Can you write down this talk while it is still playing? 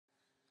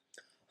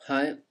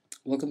Hi,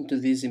 welcome to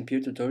this Impure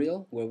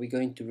tutorial where we're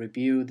going to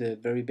review the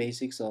very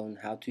basics on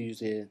how to use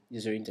the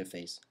user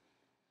interface.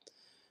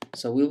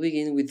 So we'll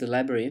begin with the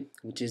library,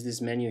 which is this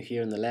menu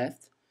here on the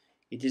left.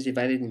 It is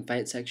divided in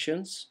 5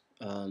 sections,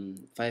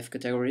 5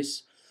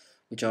 categories,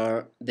 which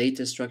are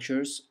data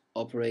structures,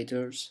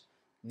 operators,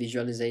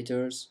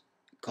 visualizators,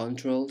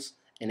 controls,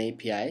 and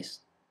APIs.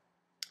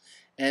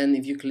 And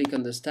if you click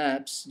on the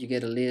tabs, you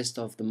get a list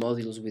of the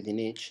modules within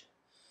each,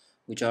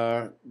 which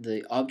are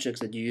the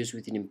objects that you use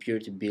within Impure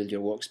to build your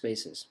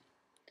workspaces.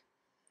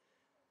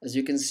 As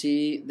you can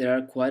see, there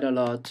are quite a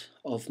lot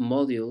of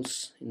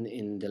modules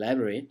in the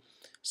library.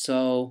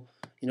 So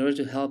in order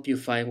to help you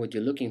find what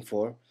you're looking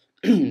for,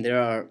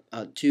 there are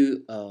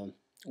two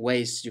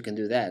ways you can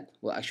do that.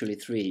 Well, actually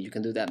three. You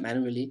can do that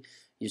manually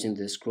using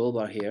the scroll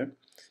bar here,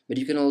 but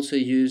you can also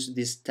use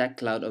this tag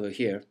cloud over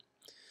here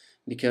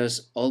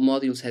because all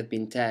modules have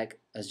been tagged,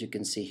 as you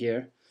can see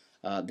here.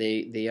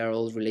 They are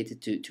all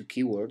related to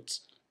keywords,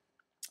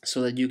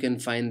 so that you can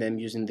find them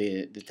using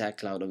the tag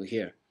cloud over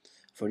here.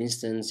 For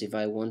instance, if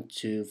I want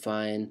to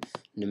find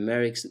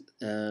numerics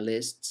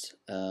lists,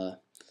 you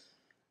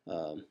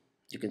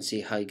can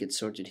see how it gets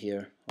sorted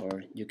here,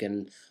 or you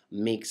can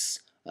mix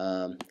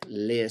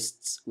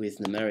lists with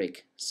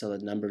numeric, so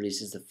that number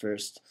list is the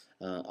first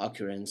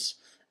occurrence,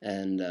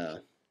 and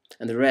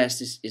the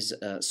rest is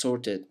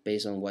sorted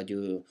based on what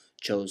you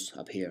chose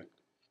up here.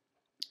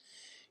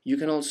 You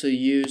can also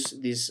use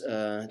this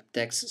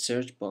text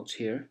search box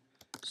here.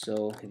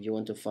 So if you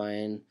want to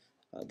find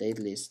a date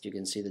list, you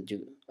can see that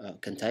you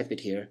can type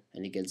it here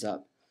and it gets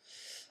up.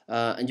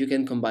 And you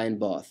can combine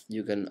both.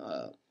 You can,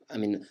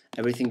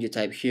 everything you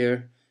type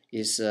here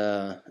is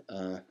had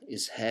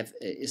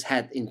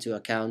into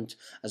account,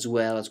 as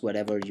well as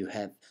whatever you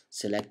have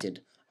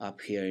selected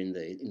up here in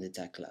the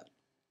tag cloud.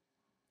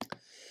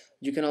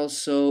 You can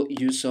also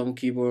use some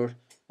keyboard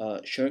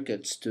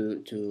shortcuts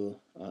to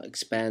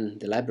expand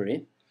the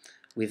library.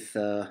 With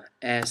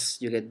S,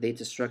 you get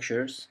data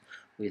structures.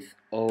 With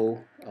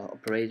O,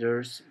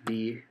 operators.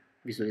 V,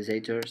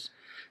 visualizators.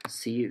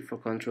 C for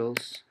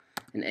controls,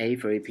 and A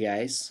for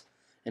APIs.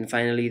 And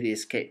finally, the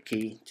escape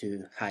key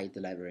to hide the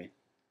library.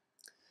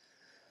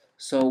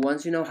 So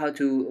once you know how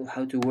to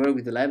work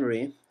with the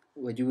library,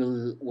 what you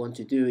will want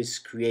to do is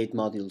create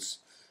modules.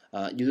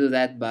 You do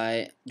that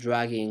by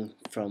dragging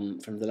from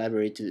the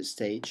library to the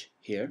stage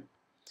here.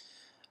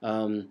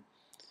 And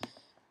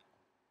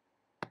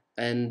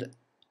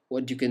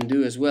what you can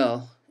do as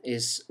well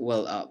is,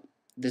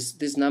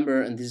 this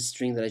number and this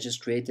string that I just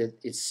created,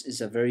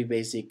 is a very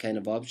basic kind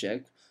of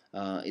object.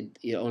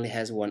 It only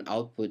has one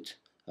output,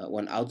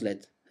 one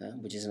outlet,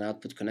 which is an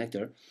output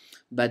connector.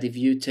 But if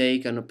you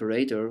take an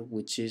operator,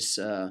 which is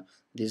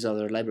this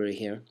other library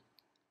here,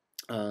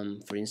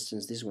 for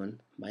instance this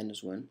one,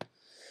 -1,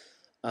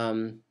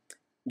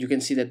 you can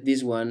see that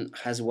this one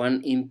has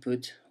one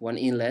input, one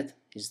inlet,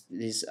 is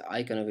this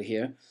icon over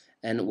here,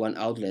 and one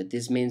outlet.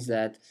 This means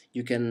that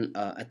you can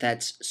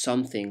attach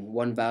something,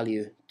 one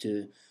value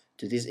to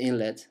this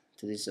inlet,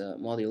 to this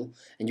module,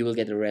 and you will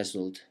get a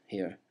result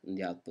here in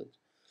the output.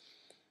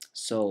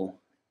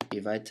 So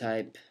if I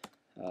type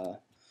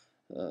a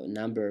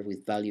number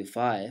with value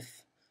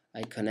 5,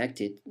 I connect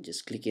it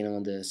just clicking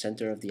on the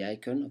center of the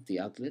icon of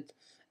the outlet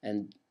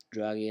and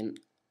dragging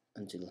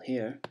until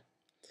here.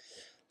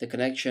 The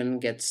connection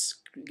gets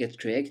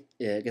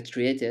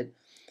created,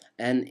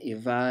 and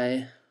if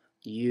I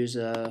use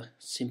a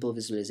simple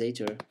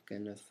visualizator,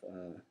 kind of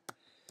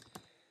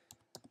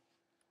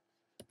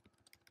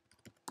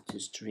to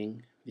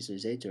string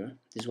visualizator,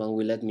 this one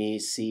will let me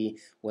see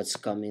what's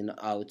coming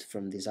out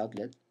from this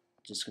outlet.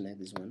 Just connect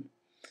this one.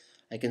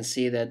 I can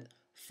see that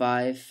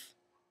 5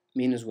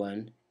 minus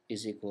 1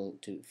 is equal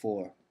to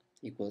 4,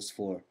 equals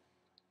 4.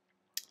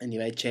 And if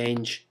I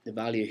change the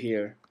value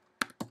here,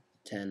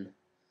 10,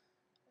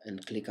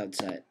 and click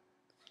outside,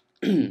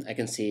 I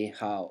can see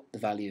how the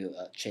value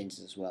changes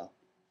as well.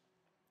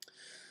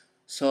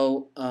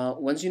 So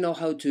once you know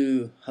how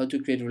to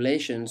create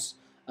relations,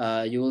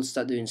 you will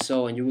start doing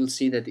so, and you will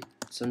see that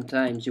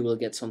sometimes you will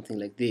get something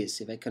like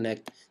this. If I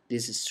connect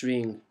this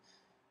string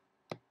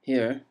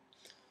here,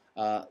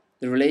 the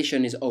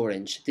relation is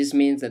orange. This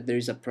means that there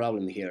is a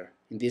problem here.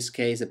 In this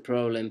case, the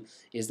problem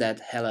is that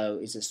hello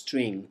is a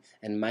string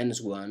and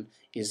 -1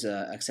 is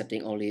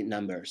accepting only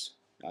numbers.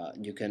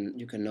 You can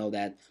know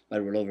that by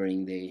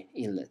rollovering the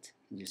inlet.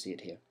 You see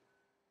it here.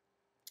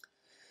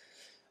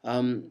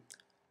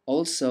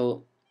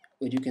 Also,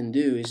 what you can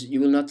do is, you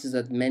will notice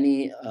that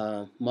many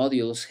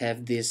modules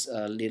have this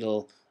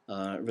little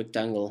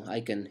rectangle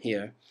icon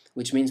here,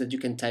 which means that you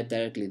can type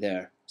directly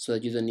there, so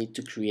that you don't need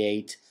to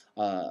create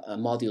a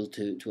module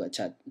to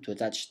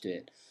attach to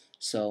it.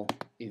 So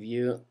if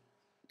you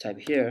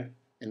type here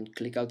and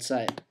click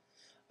outside,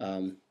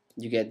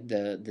 you get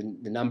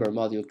the number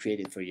module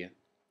created for you.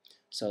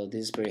 So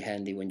this is very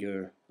handy when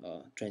you're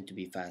trying to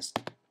be fast.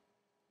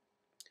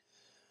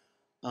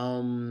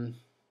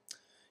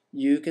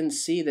 You can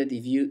see that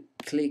if you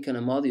click on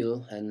a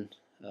module and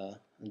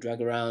drag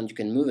around, you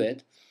can move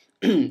it.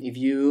 If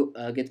you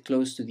get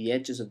close to the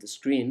edges of the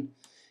screen,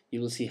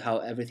 you will see how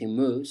everything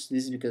moves.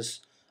 This is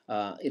because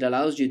it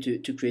allows you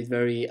to create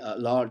very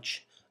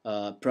large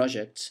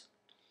projects.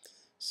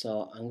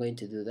 So I'm going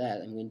to do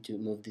that. I'm going to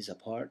move this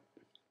apart,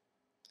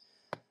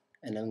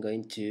 and I'm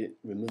going to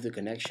remove the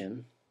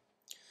connection.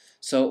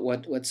 So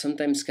what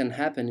sometimes can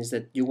happen is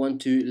that you want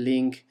to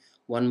link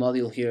one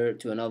module here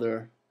to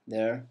another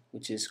there,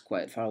 which is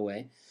quite far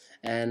away,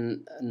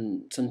 and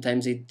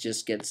sometimes it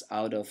just gets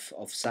out of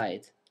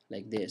sight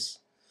like this.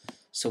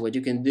 So what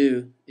you can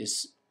do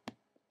is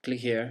click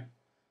here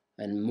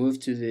and move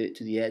to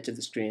the edge of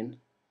the screen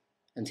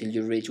until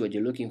you reach what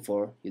you're looking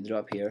for. You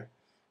drop here,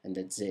 and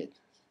that's it.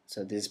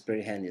 So this is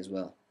pretty handy as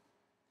well.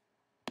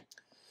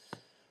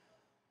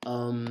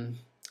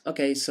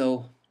 Okay,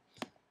 so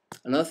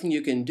another thing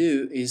you can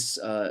do is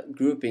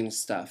grouping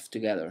stuff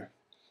together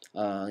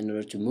in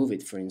order to move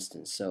it, for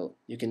instance. So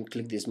you can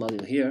click this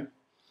module here,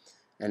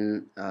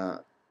 and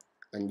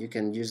you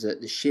can use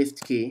the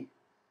Shift key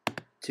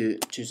to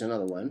choose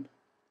another one.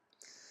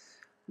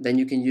 Then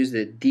you can use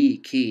the D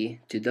key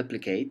to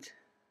duplicate.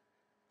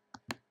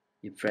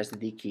 You press the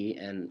D key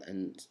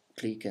and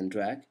click and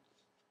drag.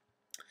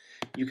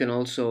 You can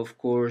also, of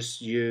course,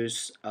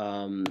 use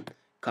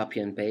copy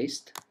and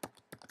paste.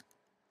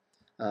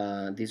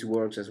 This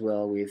works as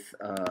well with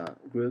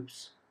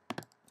groups.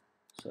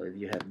 So if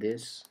you have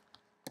this,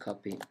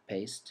 copy,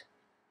 paste,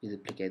 you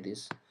duplicate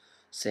this.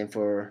 Same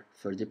for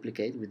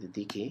duplicate with the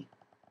D key.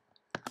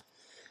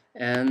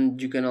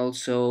 And you can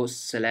also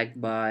select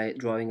by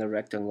drawing a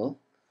rectangle.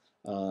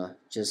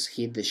 Just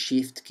hit the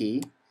Shift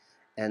key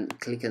and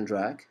click and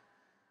drag,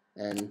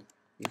 and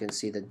you can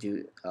see that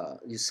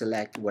you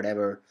select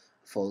whatever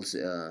falls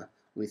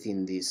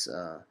within this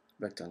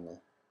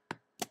rectangle.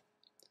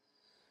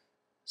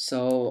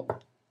 So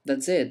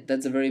that's it.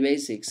 That's the very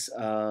basics.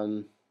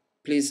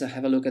 Please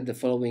have a look at the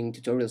following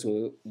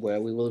tutorials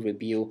where we will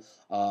review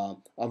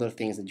other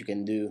things that you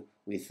can do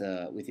with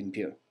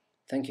Impure.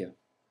 Thank you.